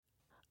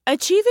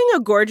Achieving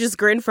a gorgeous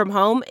grin from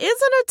home isn't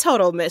a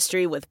total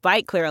mystery with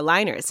Byte Clear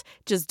aligners.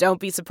 Just don't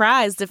be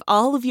surprised if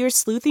all of your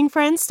sleuthing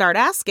friends start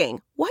asking,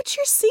 "What's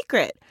your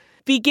secret?"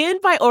 Begin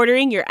by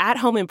ordering your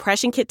at-home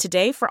impression kit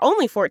today for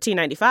only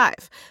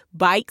 $14.95.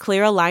 Byte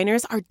Clear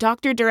aligners are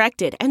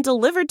doctor-directed and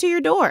delivered to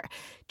your door.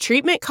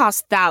 Treatment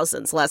costs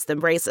thousands less than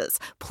braces.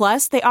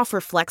 Plus, they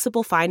offer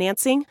flexible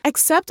financing,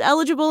 accept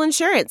eligible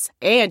insurance,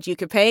 and you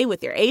can pay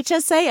with your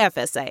HSA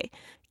FSA.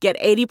 Get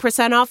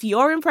 80% off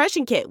your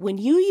impression kit when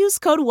you use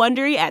code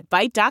WONDERY at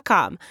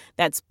Byte.com.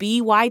 That's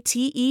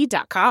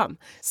BYTE.com.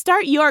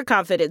 Start your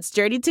confidence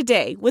journey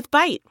today with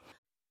Byte.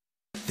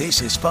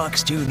 This is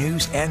Fox 2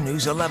 News and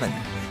News 11.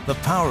 The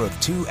Power of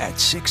 2 at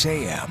 6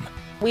 a.m.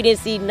 We didn't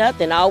see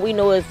nothing. All we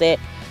know is that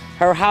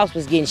her house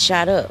was getting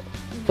shot up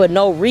for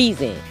no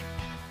reason.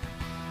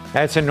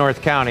 That's in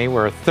North County,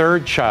 where a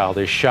third child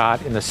is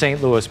shot in the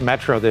St. Louis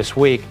metro this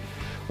week.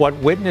 What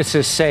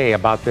witnesses say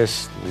about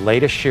this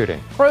latest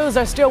shooting. Crews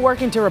are still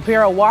working to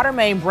repair a water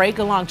main break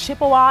along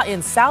Chippewa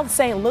in South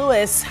St.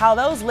 Louis. How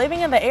those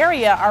living in the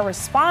area are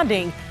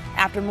responding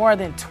after more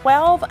than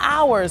 12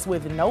 hours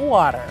with no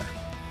water.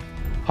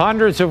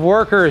 Hundreds of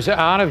workers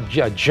out of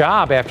a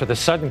job after the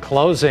sudden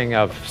closing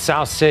of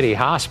South City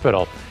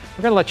Hospital.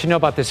 We're going to let you know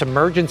about this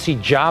emergency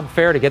job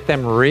fair to get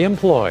them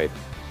reemployed.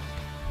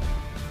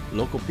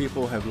 Local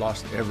people have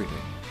lost everything.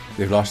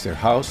 They've lost their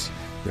house,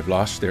 they've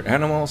lost their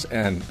animals,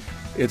 and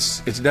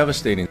it's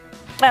devastating.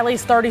 At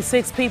least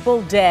 36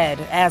 people dead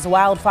as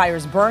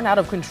wildfires burn out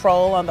of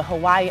control on the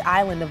Hawaii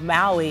island of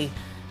Maui.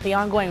 The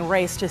ongoing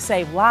race to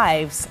save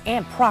lives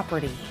and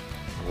property.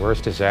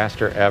 Worst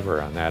disaster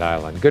ever on that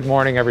island. Good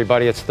morning,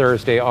 everybody. It's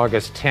Thursday,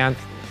 August 10th.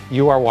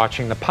 You are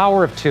watching The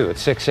Power of 2 at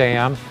 6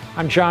 a.m.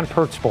 I'm John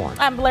Pertzborn.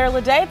 I'm Blair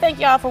Lede. Thank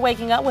you all for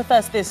waking up with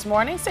us this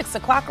morning. 6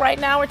 o'clock right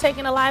now. We're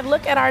taking a live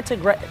look at our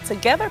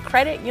Together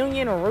Credit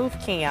Union roof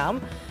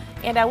cam.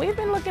 And we've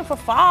been looking for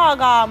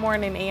fog all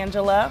morning,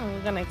 Angela.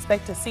 We're going to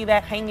expect to see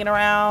that hanging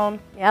around.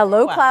 Yeah,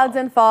 low clouds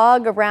and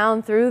fog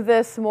around through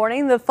this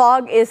morning. The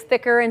fog is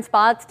thicker in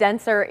spots,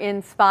 denser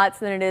in spots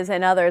than it is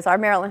in others. Our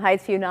Maryland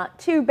Heights view not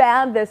too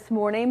bad this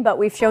morning, but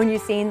we've shown you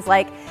scenes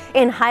like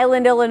in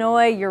Highland,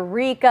 Illinois,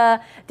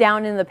 Eureka,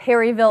 down in the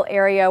Perryville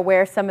area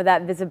where some of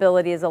that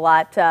visibility is a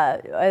lot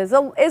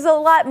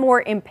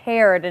more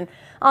impaired, and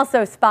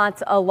also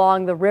spots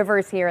along the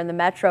rivers here in the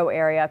metro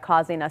area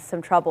causing us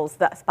some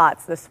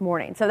spots this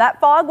morning. So that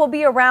fog will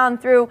be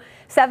around through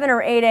 7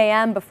 or 8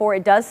 a.m. before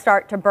it does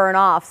start to burn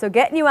off. So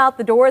getting you out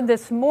the door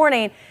this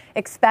morning,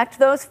 expect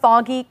those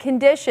foggy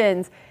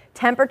conditions.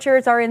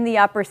 Temperatures are in the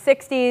upper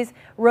 60s.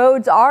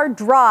 Roads are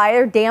dry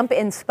or damp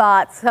in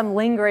spots, some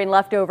lingering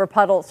leftover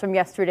puddles from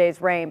yesterday's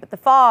rain. But the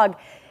fog,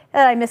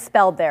 I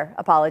misspelled there,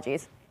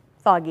 apologies.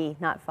 Foggy,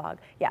 not fog.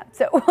 Yeah,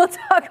 so we'll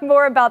talk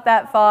more about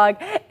that fog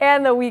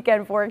and the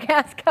weekend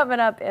forecast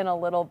coming up in a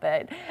little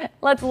bit.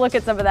 Let's look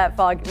at some of that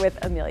fog with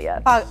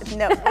Amelia.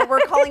 No, we're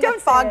calling it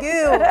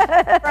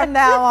Fogu from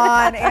now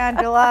on,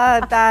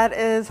 Angela. That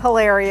is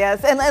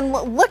hilarious. And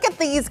look at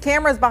these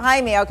cameras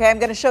behind me, okay? I'm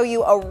going to show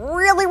you a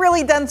really,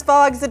 really dense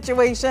fog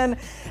situation.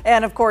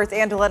 And of course,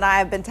 Angela and I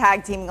have been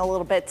tag teaming a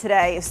little bit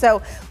today.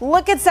 So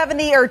look at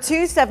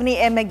 270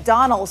 in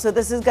McDonald. So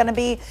this is going to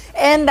be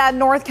in that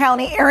North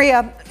County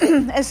area,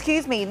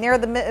 excuse me, near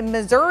the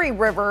Missouri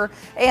River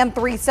and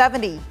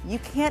 370. You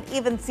can't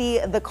even see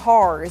the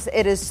cars.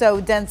 It is so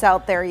dense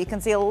out there. You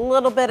can see a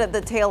little bit of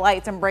the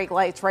taillights and brake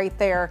lights right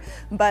there.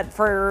 But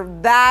for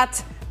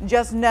that,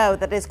 just know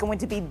that it's going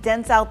to be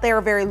dense out there,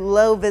 very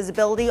low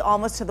visibility,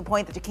 almost to the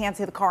point that you can't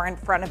see the car in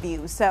front of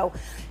you. So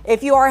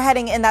if you are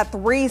heading in that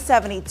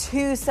 370,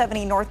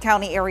 270 North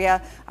County area,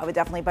 I would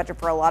definitely budget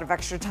for a lot of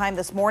extra time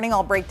this morning.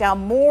 I'll break down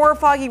more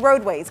foggy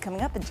roadways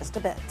coming up in just a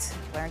bit.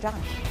 Blair and John.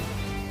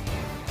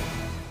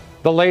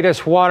 The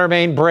latest water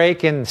main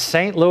break in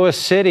St. Louis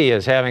City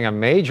is having a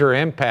major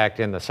impact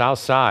in the South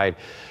Side.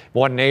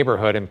 One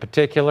neighborhood in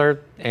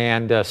particular,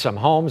 and some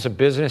homes and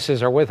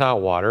businesses are without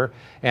water,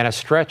 and a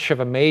stretch of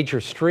a major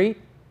street,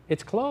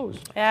 it's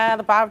closed. Yeah,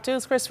 the Power of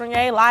 2's Chris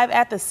Regnier live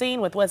at the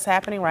scene with what's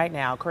happening right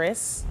now.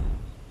 Chris?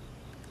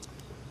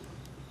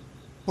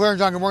 Blair and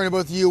John, good morning to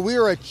both of you. We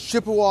are at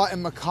Chippewa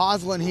and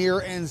McCausland here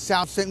in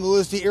South St.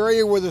 Louis. The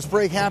area where this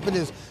break happened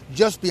is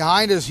just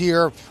behind us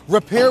here.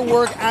 Repair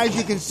work, as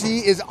you can see,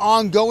 is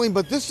ongoing,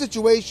 but this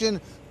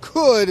situation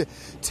could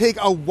take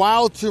a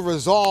while to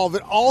resolve.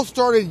 It all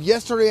started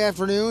yesterday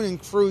afternoon,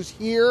 and crews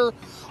here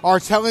are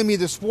telling me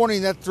this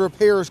morning that the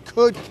repairs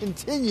could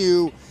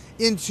continue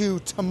into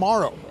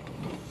tomorrow.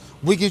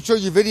 We can show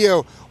you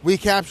video we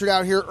captured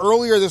out here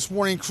earlier this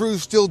morning.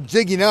 Crews still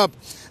digging up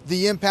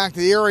the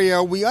impacted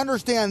area. We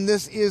understand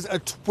this is a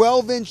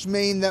 12-inch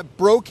main that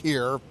broke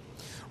here.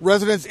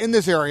 Residents in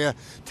this area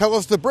tell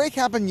us the break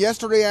happened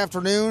yesterday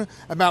afternoon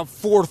about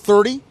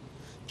 4:30.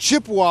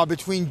 Chippewa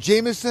between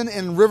Jameson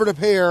and River de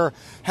Pere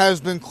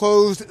has been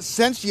closed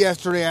since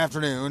yesterday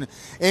afternoon,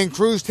 and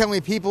crews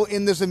telling people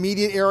in this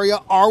immediate area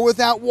are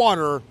without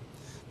water.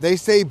 They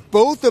say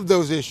both of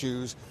those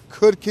issues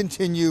could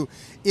continue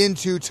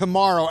into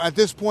tomorrow. At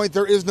this point,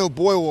 there is no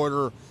boil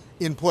order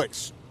in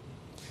place.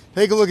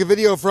 Take a look at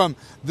video from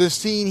the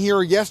scene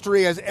here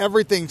yesterday as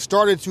everything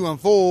started to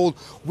unfold.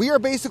 We are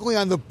basically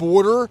on the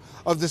border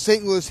of the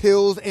St. Louis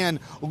Hills and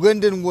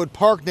Lindenwood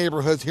Park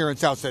neighborhoods here in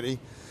South City.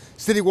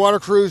 City water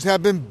crews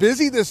have been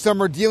busy this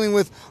summer dealing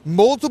with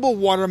multiple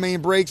water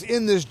main breaks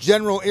in this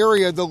general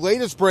area. The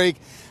latest break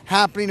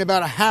happening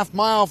about a half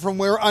mile from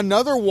where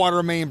another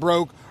water main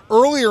broke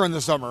earlier in the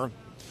summer.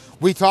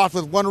 We talked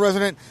with one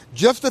resident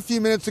just a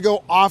few minutes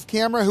ago off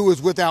camera who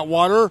was without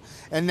water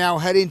and now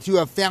heading to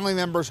a family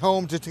member's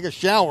home to take a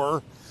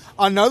shower.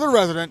 Another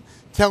resident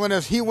telling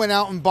us he went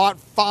out and bought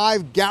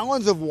 5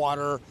 gallons of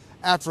water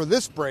after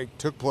this break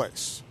took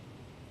place.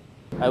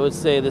 I would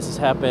say this has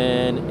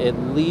happened at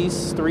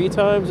least 3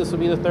 times. This will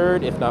be the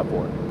 3rd, if not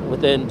 4.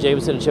 Within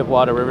Jameson and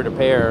Chippewa River to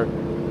Pear,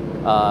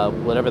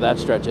 whatever that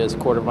stretch is,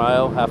 quarter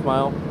mile, half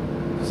mile.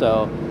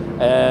 So,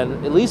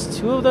 and at least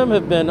 2 of them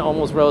have been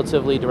almost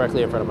relatively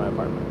directly in front of my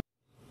apartment.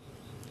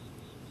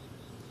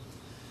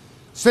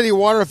 City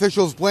water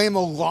officials blame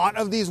a lot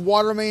of these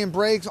water main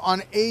breaks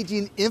on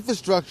aging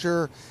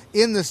infrastructure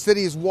in the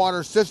city's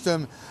water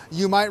system.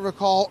 You might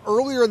recall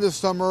earlier this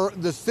summer,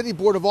 the City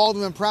Board of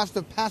Aldermen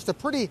passed a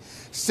pretty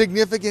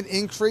significant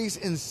increase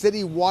in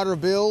city water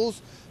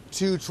bills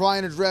to try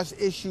and address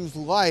issues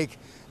like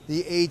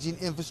the aging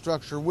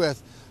infrastructure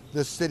with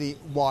the city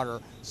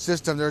water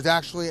system. There's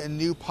actually a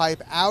new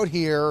pipe out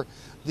here.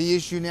 The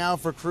issue now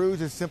for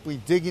crews is simply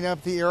digging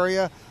up the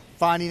area,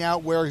 finding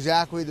out where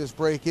exactly this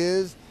break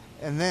is,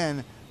 and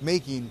then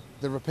making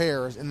the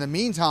repairs. In the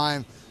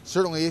meantime,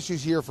 certainly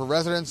issues here for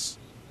residents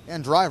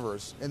and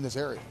drivers in this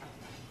area.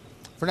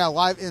 For now,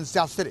 live in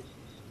South City,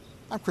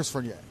 I'm Chris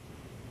Fournier.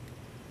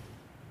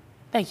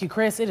 Thank you,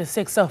 Chris. It is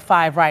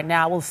 6:05 right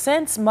now. Well,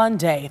 since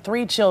Monday,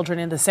 3 children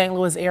in the St.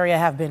 Louis area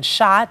have been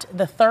shot.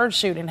 The 3rd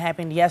shooting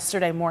happened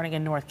yesterday morning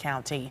in North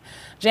County.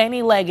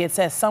 Janie Leggett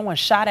says someone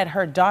shot at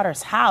her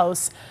daughter's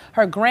house.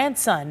 Her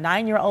grandson,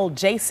 9-year-old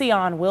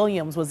Jason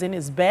Williams, was in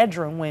his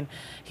bedroom when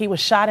he was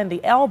shot in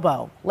the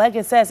elbow.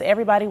 Leggett says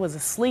everybody was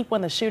asleep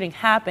when the shooting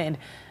happened,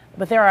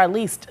 but there are at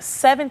least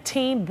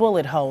 17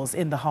 bullet holes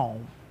in the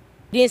home.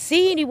 We didn't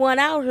see anyone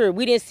out here.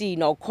 We didn't see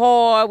no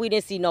car. We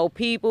didn't see no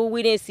people.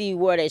 We didn't see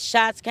where the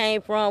shots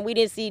came from. We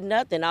didn't see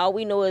nothing. All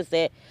we know is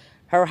that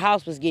her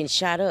house was getting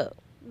shot up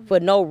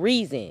for no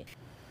reason.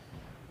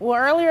 Well,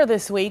 earlier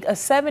this week, a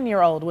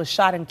 7-year-old was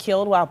shot and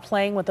killed while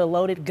playing with a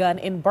loaded gun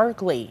in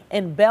Berkeley.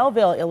 In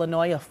Belleville,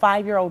 Illinois, a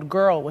 5-year-old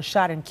girl was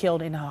shot and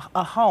killed in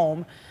a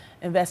home.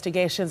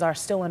 Investigations are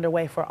still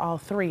underway for all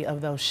 3 of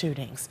those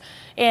shootings.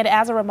 And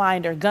as a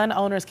reminder, gun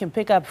owners can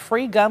pick up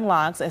free gun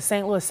locks at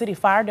St. Louis City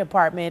Fire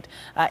Department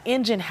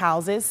engine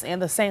houses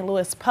and the St.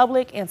 Louis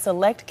Public and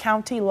Select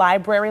County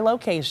Library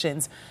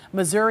locations.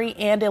 Missouri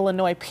and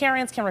Illinois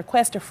parents can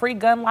request a free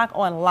gun lock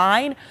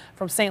online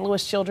from St.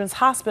 Louis Children's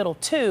Hospital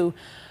too.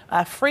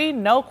 Free,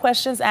 no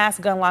questions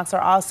asked gun locks are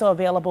also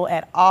available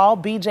at all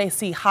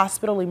BJC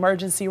hospital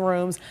emergency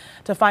rooms.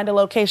 To find a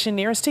location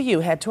nearest to you,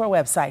 head to our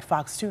website,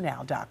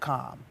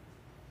 fox2now.com.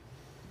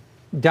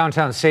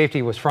 Downtown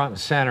safety was front and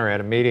center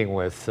at a meeting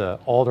with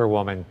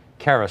Alderwoman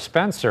Kara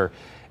Spencer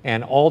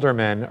and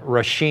Alderman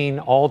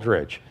Rasheen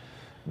Aldridge.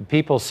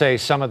 People say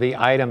some of the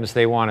items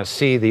they want to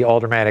see the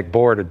Aldermanic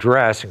Board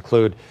address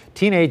include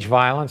teenage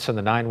violence and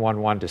the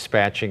 911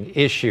 dispatching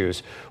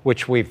issues,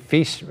 which we've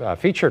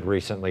featured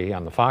recently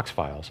on the Fox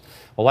Files.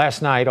 Well,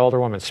 last night,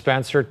 Alderwoman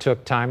Spencer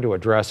took time to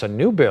address a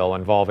new bill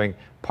involving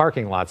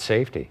parking lot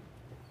safety.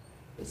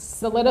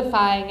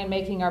 Solidifying and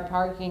making our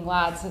parking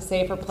lots a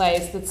safer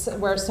place. That's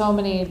where so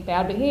many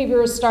bad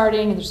behavior is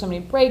starting. There's so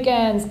many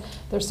break-ins.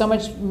 There's so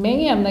much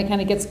mayhem that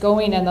kind of gets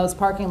going in those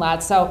parking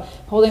lots. So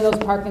holding those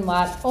parking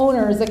lot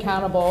owners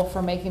accountable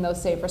for making those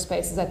safer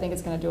spaces, I think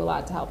it's going to do a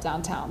lot to help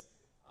downtown.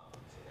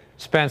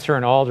 Spencer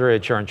and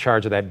Aldridge are in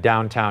charge of that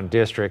downtown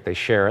district. They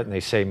share it, and they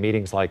say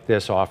meetings like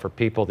this offer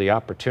people the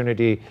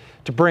opportunity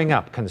to bring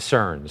up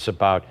concerns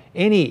about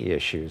any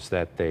issues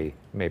that they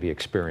may be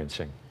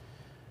experiencing.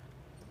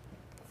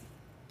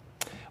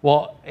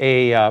 Well,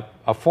 a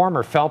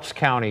former Phelps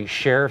County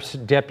Sheriff's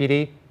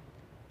deputy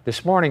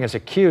this morning is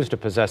accused of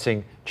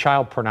possessing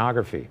child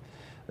pornography.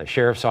 The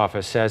Sheriff's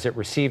Office says it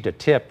received a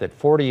tip that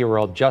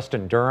 40-year-old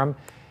Justin Durham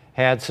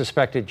had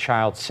suspected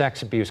child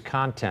sex abuse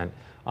content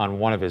on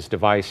one of his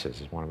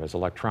devices, one of his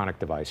electronic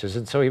devices,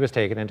 and so he was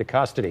taken into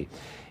custody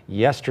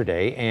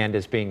yesterday and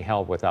is being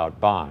held without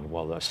bond.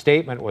 Well, a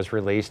statement was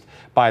released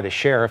by the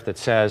sheriff that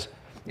says,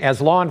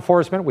 as law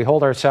enforcement, we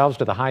hold ourselves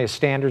to the highest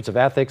standards of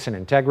ethics and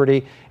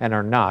integrity and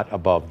are not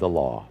above the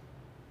law.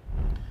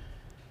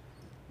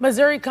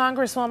 Missouri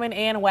Congresswoman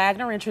Ann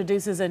Wagner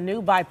introduces a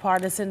new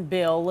bipartisan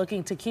bill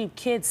looking to keep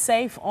kids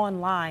safe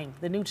online.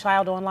 The new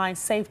Child Online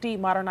Safety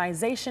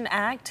Modernization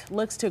Act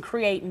looks to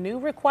create new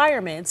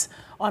requirements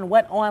on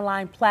what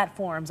online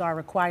platforms are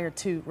required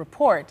to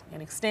report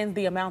and extend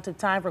the amount of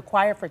time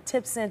required for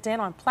tips sent in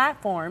on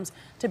platforms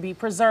to be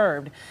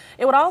preserved.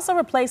 It would also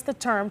replace the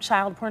term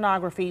child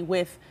pornography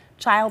with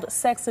child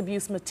sex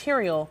abuse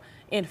material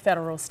in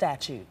federal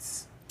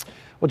statutes.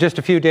 Well, just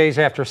a few days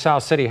after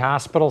South City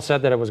Hospital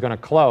said that it was going to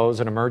close,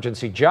 an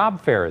emergency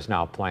job fair is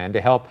now planned to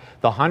help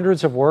the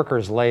hundreds of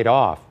workers laid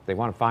off. They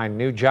want to find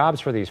new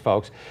jobs for these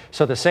folks.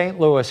 So the St.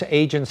 Louis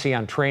Agency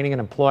on Training and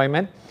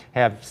Employment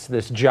has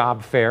this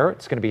job fair.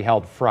 It's going to be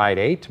held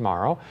Friday,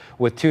 tomorrow,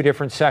 with 2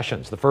 different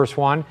sessions. The first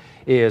one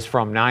is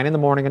from 9 in the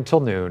morning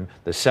until noon.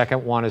 The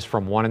second one is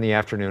from 1 in the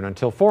afternoon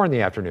until 4 in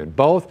the afternoon.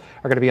 Both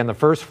are going to be on the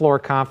first floor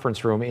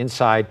conference room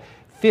inside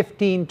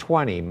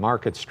 1520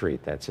 Market Street.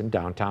 That's in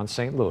downtown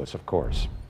St. Louis, of course.